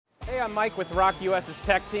I'm Mike with ROQ US's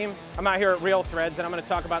tech team. I'm out here at Real Threads and I'm going to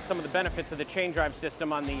talk about some of the benefits of the chain drive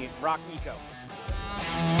system on the ROQ ECO.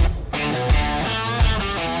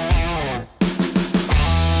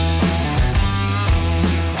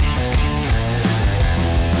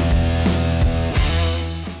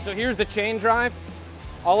 So here's the chain drive.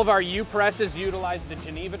 All of our U presses utilize the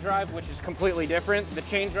Geneva drive, which is completely different. The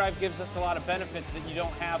chain drive gives us a lot of benefits that you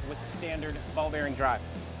don't have with the standard ball bearing drive.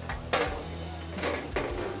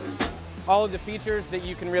 All of the features that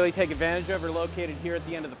you can really take advantage of are located here at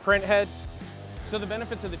the end of the print head. So the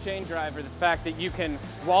benefits of the chain drive are the fact that you can,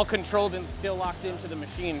 while controlled and still locked into the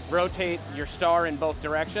machine, rotate your star in both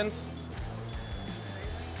directions.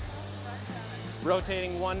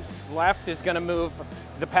 Rotating one left is going to move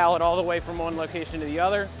the pallet all the way from one location to the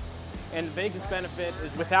other. And the biggest benefit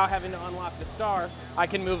is without having to unlock the star, I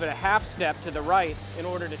can move it a half step to the right in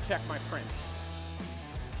order to check my print.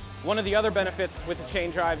 One of the other benefits with the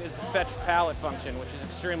chain drive is the fetch pallet function, which is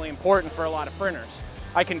extremely important for a lot of printers.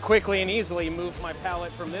 I can quickly and easily move my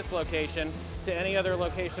pallet from this location to any other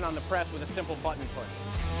location on the press with a simple button push.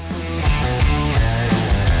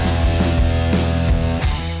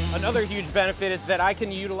 Another huge benefit is that I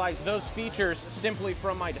can utilize those features simply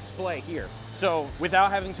from my display here. So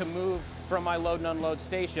without having to move from my load and unload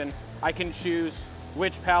station, I can choose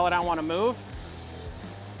which pallet I want to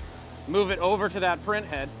move it over to that print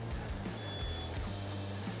head,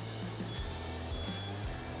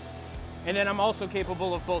 and then I'm also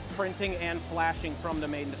capable of both printing and flashing from the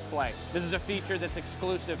main display. This is a feature that's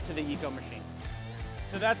exclusive to the ECO machine.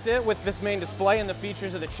 So that's it with this main display and the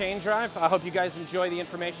features of the chain drive. I hope you guys enjoy the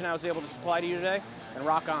information I was able to supply to you today, and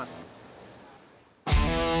rock on.